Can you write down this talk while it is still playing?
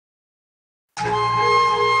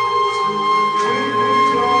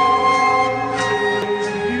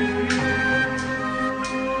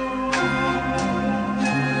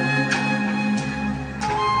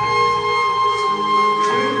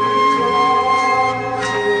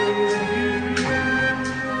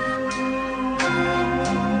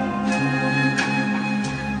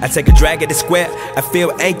I take a drag at the square. I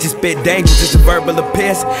feel anxious, bit dangerous. It's a verbal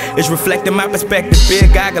appearance. It's reflecting my perspective. Fear,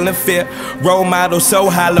 goggle, and fear. Role model so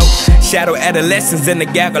hollow. Shadow adolescents in the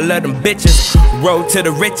gaggle of them bitches. Road to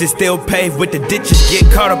the riches, still paved with the ditches.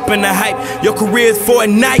 Get caught up in the hype. Your career's for a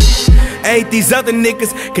night. Ain't these other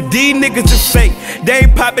niggas, cause these niggas is fake. They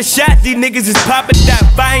ain't poppin' shots, these niggas is poppin' dot.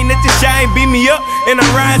 If I ain't at the shine, beat me up in a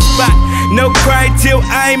rhyme spot. No cry till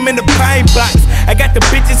I'm in the pine box. I got the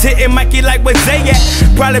bitches hitting Mikey like where they at.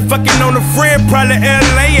 Probably fucking on a friend, probably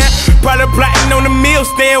LA at. Probably plotting on the meal,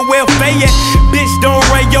 staying well fed at. Bitch, don't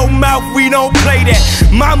run your mouth, we don't play that.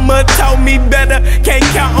 Mama taught me better. Can't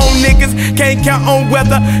count on niggas, can't count on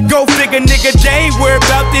weather. Go figure, nigga, they ain't worried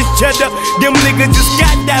about this cheddar. Them niggas just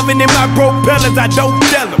skydiving in my propellers, I don't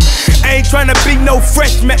tell them. I ain't tryna be no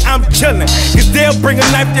freshman, I'm chillin'. Cause they'll bring a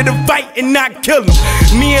knife to the fight and not kill them.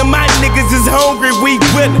 Me and my niggas is hungry, we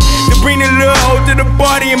willin' to bring the little hoe to the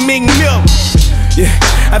party and make milk. Yeah,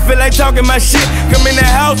 I feel like talking my shit. Come in the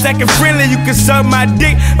house acting friendly, you can suck my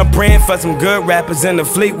dick. I'm praying for some good rappers in the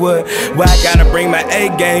Fleetwood. Why I gotta bring my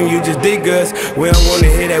A game, you just dig us. We don't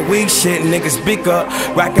wanna hear that weak shit, niggas speak up.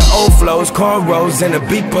 Rockin' old flows, cornrows, and a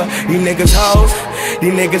beeper. These niggas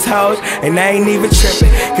hoes, and I ain't even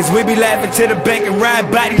trippin'. Cause we be laughing to the bank and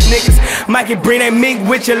ride by these niggas. Mike can bring that mink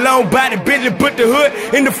with your long body. Bentley put the hood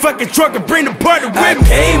in the fucking trunk and bring the party with me. I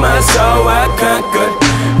came, I saw, I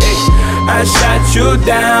conquered. I shot you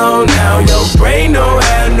down, now your brain don't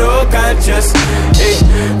have no conscience. Hey,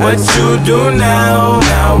 what you do now?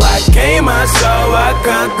 Now I came, I saw, I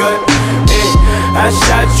conquered. Hey, I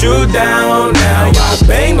shot you down, now your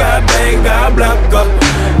benga, benga, blanca.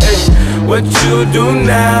 Hey, what you do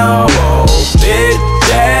now? Oh,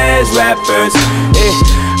 bitch ass rappers. Hey,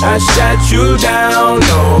 I shot you down,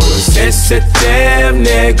 no sensitive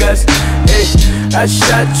niggas. Hey, I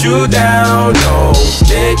shot you down, no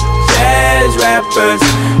bitch ass rappers.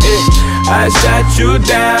 I shot you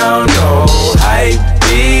down, no hype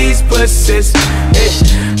these pussies.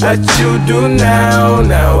 What you do now?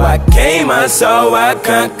 Now I came, I saw, I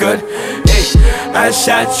conquered. I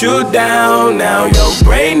shot you down, now your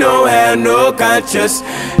brain don't have no conscience.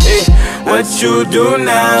 What you do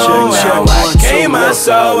now? Now I came, I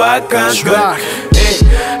saw, I conquered.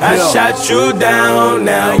 I shot you down,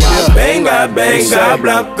 now your benga, benga,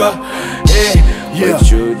 blanca.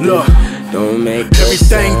 What you do? Don't make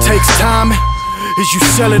everything takes time. Is you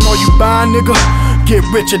selling or you buying, nigga? Get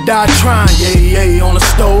rich or die trying, yeah, on the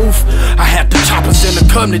stove. I had the choppers in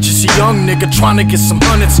the cabinet, just a young nigga trying to get some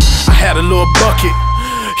hundreds. I had a little bucket.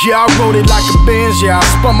 Yeah, I rode it like a Benz, yeah, I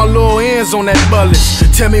spun my little ends on that bullets.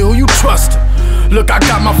 Tell me who you trust. Look, I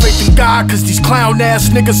got my faith in God, cause these clown ass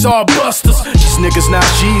niggas are busters. These niggas not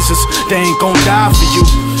Jesus, they ain't gon' die for you.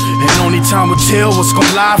 And only time will tell what's gon'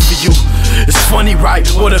 lie for you. It's funny, right,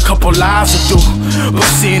 what a couple lies will do. But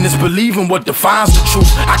seeing is believing, what defines the truth.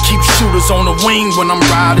 I keep shooters on the wing when I'm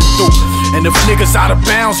riding through. And if niggas out of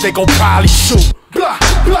bounds, they gon' probably shoot. Blah,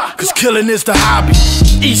 blah, cause killing is the hobby.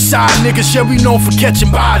 East side niggas, yeah, we known for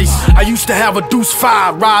catching bodies. I used to have a deuce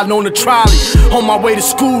 5 riding on the trolley. On my way to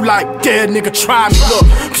school like, dead nigga, try me. Look,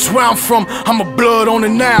 cause where I'm from, I'm a blood on the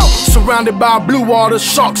Nile. Surrounded by blue water,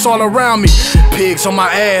 sharks all around me. Pigs on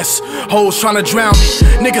my ass, hoes tryna drown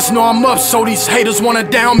me. Niggas know I'm up, so these haters wanna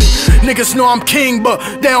down me. Niggas know I'm king, but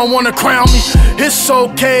they don't wanna crown me. It's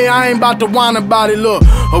okay, I ain't about to whine about it. Look,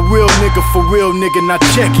 a real nigga for real nigga, now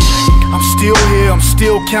check it. I'm still here, I'm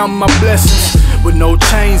still counting my blessings. With no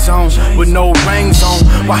chains on, with no rings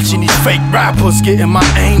on. Watching these fake rappers getting my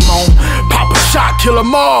aim on. Pop a shot, kill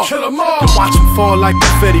them all. And watch them fall like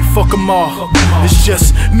confetti, fuck them all. It's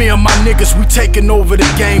just me and my niggas, we taking over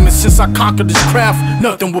the game. And since I conquered this craft,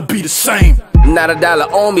 nothing will be the same. Not a dollar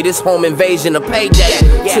on me, this home invasion a payday.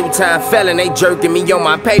 Two-time felon, they jerking me on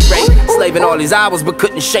my pay rate. Slaving all these hours, but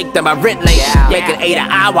couldn't shake them, my rent late. Making 8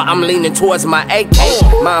 an hour, I'm leaning towards my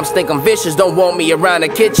AK. Moms think I'm vicious, don't want me around the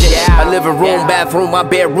kitchen. My living room, bathroom, my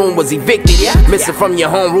bedroom was evicted. Missing from your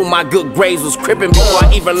homeroom, my good grades was crippin' before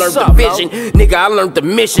I even learned the vision. Nigga, I learned the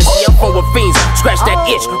mission. See, I'm from with fiends, scratch that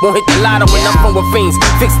itch, won't hit the lotto when I'm from with fiends.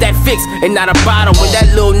 Fix that fix, and not a bottle. When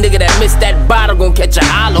that little nigga that missed that bottle gon' catch a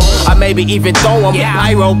hollow. I maybe even throw him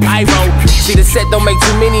pyro. See, the set don't make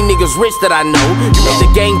too many niggas rich that I know. You made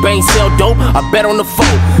the gang bang sell dope, I bet on the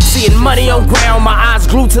foe. Seeing money on ground, my eyes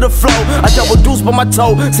glued to the flow. I double deuce by my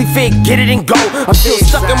toe, see fit, get it and go. I'm still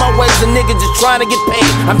stuck in my ways, a nigga just trying to get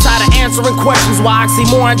paid. I'm tired of answering questions, why I see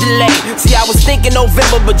more on delay. See, I was thinking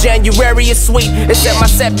November, but January is sweet. It set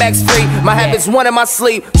my setbacks free, my habits one in my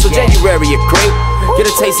sleep. So January a creep,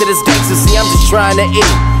 get a taste of this gangster, see I'm just trying to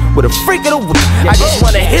eat. With a freak of the week, I just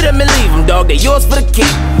wanna hit him and leave him, dog. They yours for the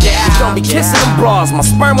keep. Just don't be kissing them bras, my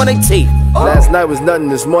sperm on their teeth. Last night was nothing,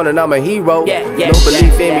 this morning I'm a hero. No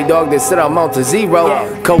belief in me, dog, they said I'm on to zero.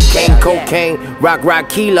 Cocaine, rock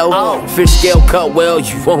kilo. Fish scale cut well,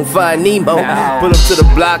 you won't find Nemo. Pull up to the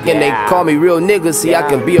block and they call me real nigga. See, I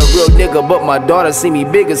can be a real nigga, but my daughter see me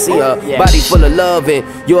bigger. See her body full of love and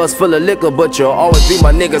yours full of liquor, but you'll always be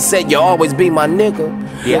my nigga. Said you'll always be my nigga.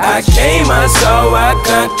 I came, I saw, I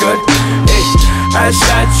conquered. I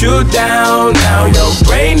shot you down. Now your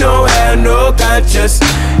brain don't have no conscience.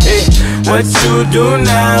 What you do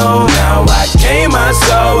now? Now I came, I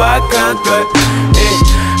saw, I conquered.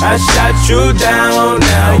 I shot you down.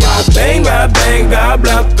 Now I bang, I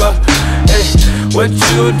blanca. What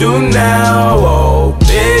you do now? Oh,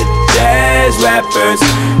 bitch ass rappers.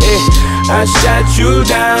 I shot you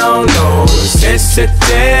down. Oh,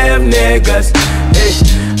 sensitive niggas.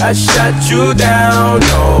 I shot you down.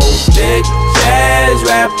 Oh, bitch ass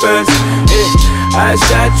rappers. I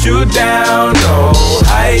shot you down. Oh,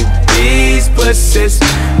 hype these pussies.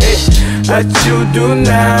 What you do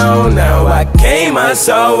now? Now I came, I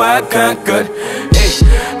saw, I conquered.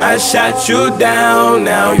 I shot you down.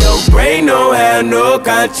 Now your brain don't have no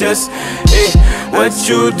conscience. What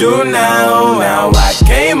you do now? Now I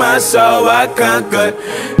came, I saw, I conquered.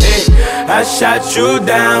 I shot you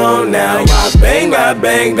down. Now I bang,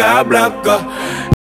 I blanca.